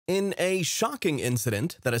In a shocking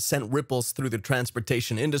incident that has sent ripples through the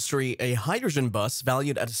transportation industry, a hydrogen bus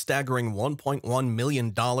valued at a staggering $1.1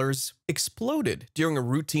 million exploded during a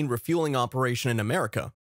routine refueling operation in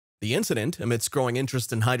America. The incident, amidst growing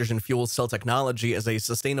interest in hydrogen fuel cell technology as a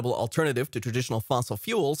sustainable alternative to traditional fossil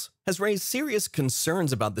fuels, has raised serious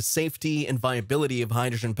concerns about the safety and viability of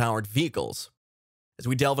hydrogen-powered vehicles. As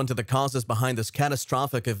we delve into the causes behind this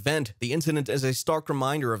catastrophic event, the incident is a stark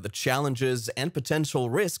reminder of the challenges and potential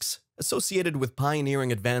risks associated with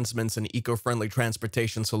pioneering advancements in eco-friendly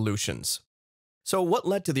transportation solutions. So what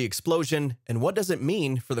led to the explosion, and what does it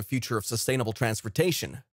mean for the future of sustainable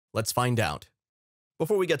transportation? Let's find out.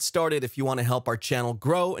 Before we get started, if you want to help our channel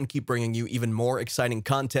grow and keep bringing you even more exciting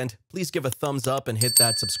content, please give a thumbs up and hit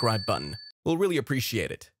that subscribe button. We'll really appreciate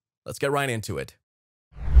it. Let's get right into it.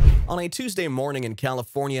 On a Tuesday morning in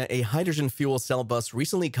California, a hydrogen fuel cell bus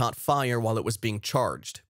recently caught fire while it was being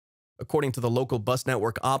charged. According to the local bus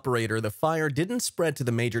network operator, the fire didn't spread to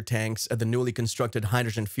the major tanks at the newly constructed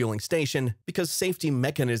hydrogen fueling station because safety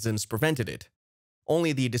mechanisms prevented it.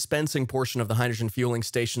 Only the dispensing portion of the hydrogen fueling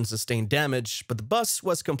station sustained damage, but the bus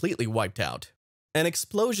was completely wiped out. An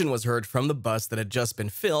explosion was heard from the bus that had just been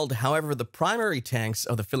filled, however, the primary tanks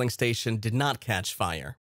of the filling station did not catch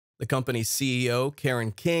fire. The company's CEO,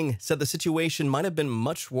 Karen King, said the situation might have been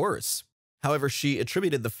much worse. However, she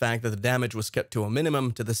attributed the fact that the damage was kept to a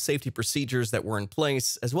minimum to the safety procedures that were in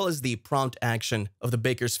place, as well as the prompt action of the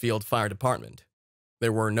Bakersfield Fire Department.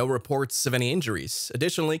 There were no reports of any injuries.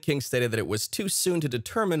 Additionally, King stated that it was too soon to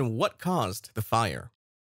determine what caused the fire.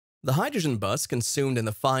 The hydrogen bus consumed in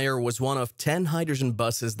the fire was one of 10 hydrogen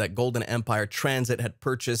buses that Golden Empire Transit had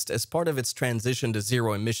purchased as part of its transition to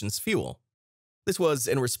zero-emissions fuel. This was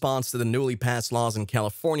in response to the newly passed laws in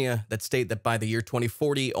California that state that by the year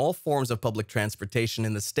 2040, all forms of public transportation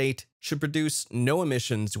in the state should produce no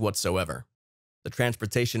emissions whatsoever. The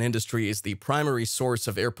transportation industry is the primary source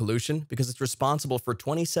of air pollution because it's responsible for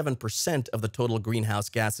 27% of the total greenhouse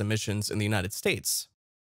gas emissions in the United States.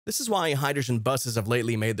 This is why hydrogen buses have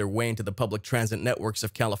lately made their way into the public transit networks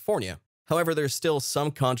of California. However, there's still some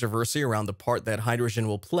controversy around the part that hydrogen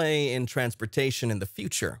will play in transportation in the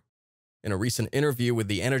future. In a recent interview with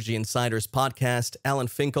the Energy Insiders podcast, Alan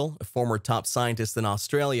Finkel, a former top scientist in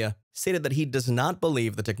Australia, stated that he does not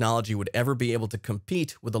believe the technology would ever be able to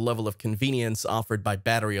compete with the level of convenience offered by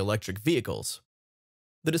battery electric vehicles.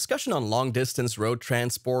 The discussion on long-distance road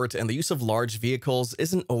transport and the use of large vehicles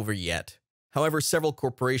isn't over yet. However, several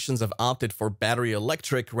corporations have opted for battery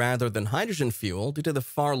electric rather than hydrogen fuel due to the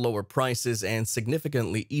far lower prices and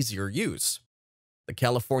significantly easier use. The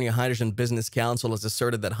California Hydrogen Business Council has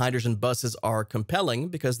asserted that hydrogen buses are compelling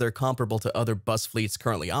because they're comparable to other bus fleets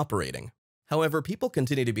currently operating. However, people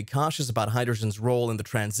continue to be cautious about hydrogen's role in the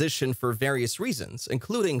transition for various reasons,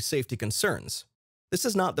 including safety concerns. This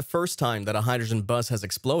is not the first time that a hydrogen bus has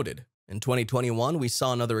exploded. In 2021, we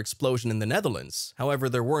saw another explosion in the Netherlands. However,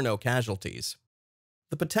 there were no casualties.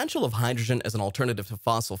 The potential of hydrogen as an alternative to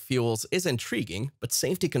fossil fuels is intriguing, but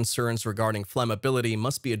safety concerns regarding flammability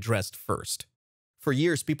must be addressed first. For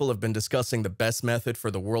years, people have been discussing the best method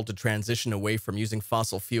for the world to transition away from using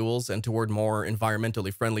fossil fuels and toward more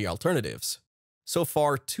environmentally friendly alternatives. So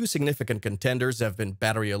far, two significant contenders have been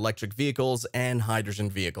battery electric vehicles and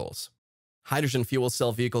hydrogen vehicles. Hydrogen fuel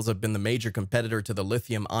cell vehicles have been the major competitor to the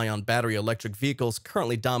lithium-ion battery electric vehicles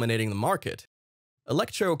currently dominating the market.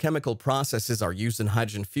 Electrochemical processes are used in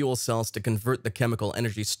hydrogen fuel cells to convert the chemical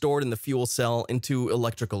energy stored in the fuel cell into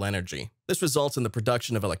electrical energy. This results in the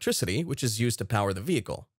production of electricity, which is used to power the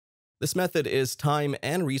vehicle. This method is time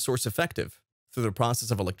and resource effective. Through the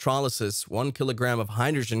process of electrolysis, 1 kilogram of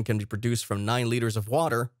hydrogen can be produced from 9 liters of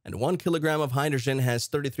water, and 1 kilogram of hydrogen has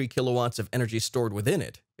 33 kilowatts of energy stored within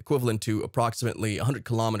it, equivalent to approximately 100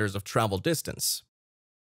 kilometers of travel distance.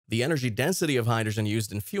 The energy density of hydrogen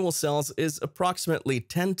used in fuel cells is approximately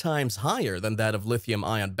 10 times higher than that of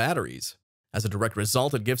lithium-ion batteries. As a direct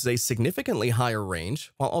result, it gives a significantly higher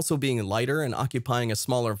range, while also being lighter and occupying a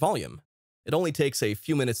smaller volume. It only takes a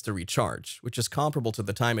few minutes to recharge, which is comparable to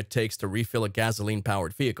the time it takes to refill a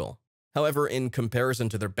gasoline-powered vehicle. However, in comparison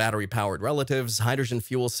to their battery-powered relatives, hydrogen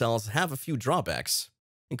fuel cells have a few drawbacks,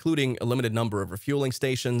 including a limited number of refueling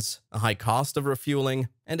stations, a high cost of refueling,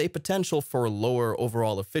 and a potential for lower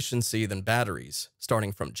overall efficiency than batteries,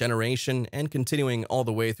 starting from generation and continuing all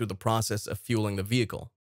the way through the process of fueling the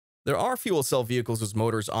vehicle. There are fuel cell vehicles whose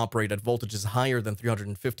motors operate at voltages higher than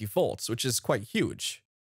 350 volts, which is quite huge.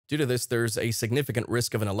 Due to this, there's a significant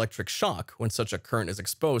risk of an electric shock when such a current is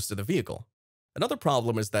exposed to the vehicle. Another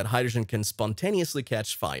problem is that hydrogen can spontaneously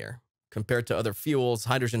catch fire. Compared to other fuels,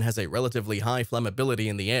 hydrogen has a relatively high flammability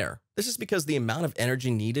in the air. This is because the amount of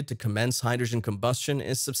energy needed to commence hydrogen combustion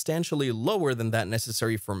is substantially lower than that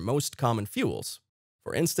necessary for most common fuels.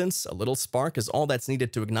 For instance, a little spark is all that's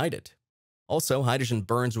needed to ignite it. Also, hydrogen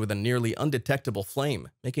burns with a nearly undetectable flame,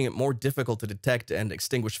 making it more difficult to detect and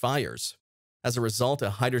extinguish fires. As a result, a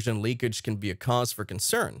hydrogen leakage can be a cause for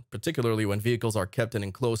concern, particularly when vehicles are kept in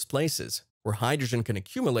enclosed places, where hydrogen can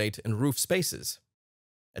accumulate in roof spaces.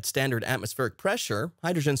 At standard atmospheric pressure,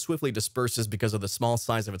 hydrogen swiftly disperses because of the small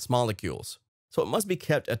size of its molecules, so it must be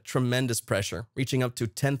kept at tremendous pressure, reaching up to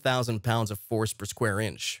 10,000 pounds of force per square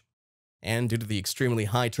inch. And due to the extremely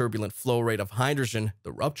high turbulent flow rate of hydrogen,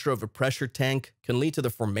 the rupture of a pressure tank can lead to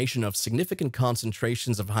the formation of significant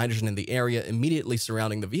concentrations of hydrogen in the area immediately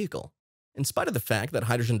surrounding the vehicle. In spite of the fact that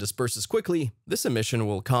hydrogen disperses quickly, this emission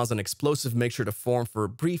will cause an explosive mixture to form for a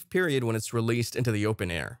brief period when it's released into the open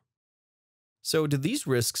air. So, do these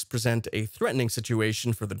risks present a threatening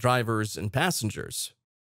situation for the drivers and passengers?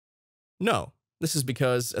 No. This is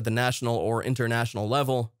because, at the national or international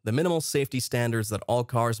level, the minimal safety standards that all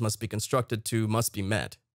cars must be constructed to must be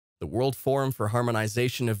met. The World Forum for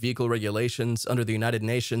Harmonization of Vehicle Regulations under the United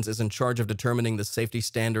Nations is in charge of determining the safety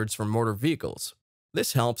standards for motor vehicles.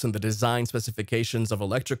 This helps in the design specifications of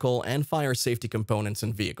electrical and fire safety components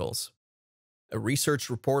in vehicles. A research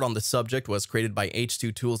report on the subject was created by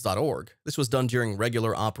h2tools.org. This was done during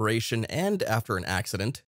regular operation and after an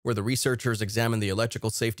accident, where the researchers examined the electrical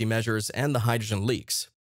safety measures and the hydrogen leaks.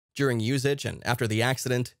 During usage and after the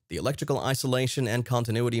accident, the electrical isolation and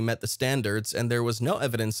continuity met the standards, and there was no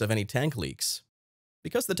evidence of any tank leaks.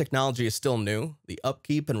 Because the technology is still new, the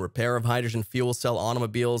upkeep and repair of hydrogen fuel cell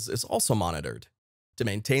automobiles is also monitored. To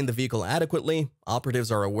maintain the vehicle adequately, operatives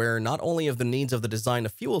are aware not only of the needs of the design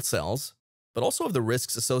of fuel cells, but also of the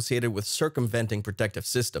risks associated with circumventing protective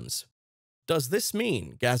systems. Does this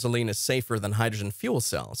mean gasoline is safer than hydrogen fuel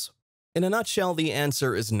cells? In a nutshell, the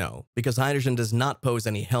answer is no, because hydrogen does not pose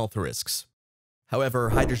any health risks. However,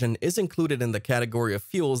 hydrogen is included in the category of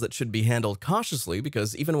fuels that should be handled cautiously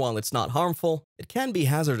because even while it's not harmful, it can be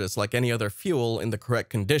hazardous like any other fuel in the correct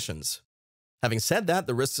conditions. Having said that,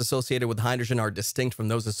 the risks associated with hydrogen are distinct from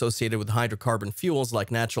those associated with hydrocarbon fuels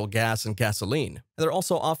like natural gas and gasoline, and they're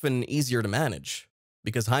also often easier to manage.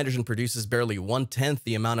 Because hydrogen produces barely 1/10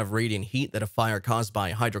 the amount of radiant heat that a fire caused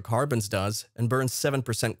by hydrocarbons does and burns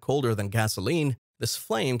 7% colder than gasoline, this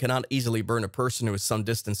flame cannot easily burn a person who is some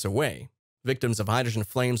distance away. Victims of hydrogen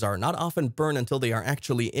flames are not often burned until they are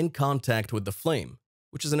actually in contact with the flame,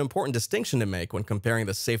 which is an important distinction to make when comparing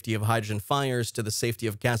the safety of hydrogen fires to the safety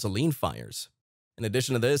of gasoline fires. In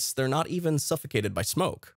addition to this, they're not even suffocated by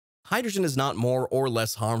smoke. Hydrogen is not more or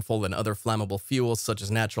less harmful than other flammable fuels such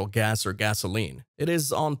as natural gas or gasoline. It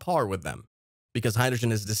is on par with them. Because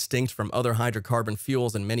hydrogen is distinct from other hydrocarbon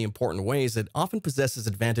fuels in many important ways, it often possesses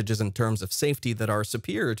advantages in terms of safety that are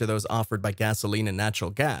superior to those offered by gasoline and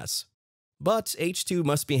natural gas. But H2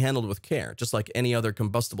 must be handled with care, just like any other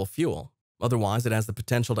combustible fuel. Otherwise, it has the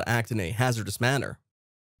potential to act in a hazardous manner.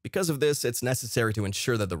 Because of this, it's necessary to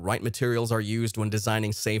ensure that the right materials are used when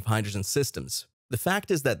designing safe hydrogen systems. The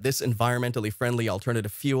fact is that this environmentally friendly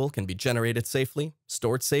alternative fuel can be generated safely,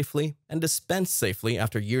 stored safely, and dispensed safely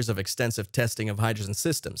after years of extensive testing of hydrogen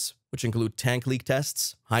systems, which include tank leak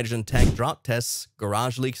tests, hydrogen tank drop tests,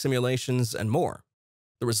 garage leak simulations, and more.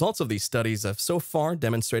 The results of these studies have so far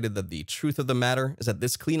demonstrated that the truth of the matter is that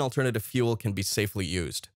this clean alternative fuel can be safely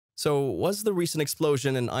used. So, was the recent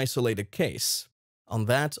explosion an isolated case? On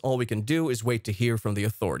that, all we can do is wait to hear from the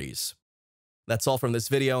authorities. That's all from this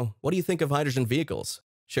video. What do you think of hydrogen vehicles?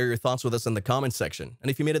 Share your thoughts with us in the comments section,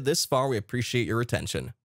 and if you made it this far, we appreciate your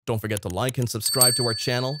attention. Don't forget to like and subscribe to our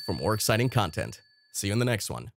channel for more exciting content. See you in the next one.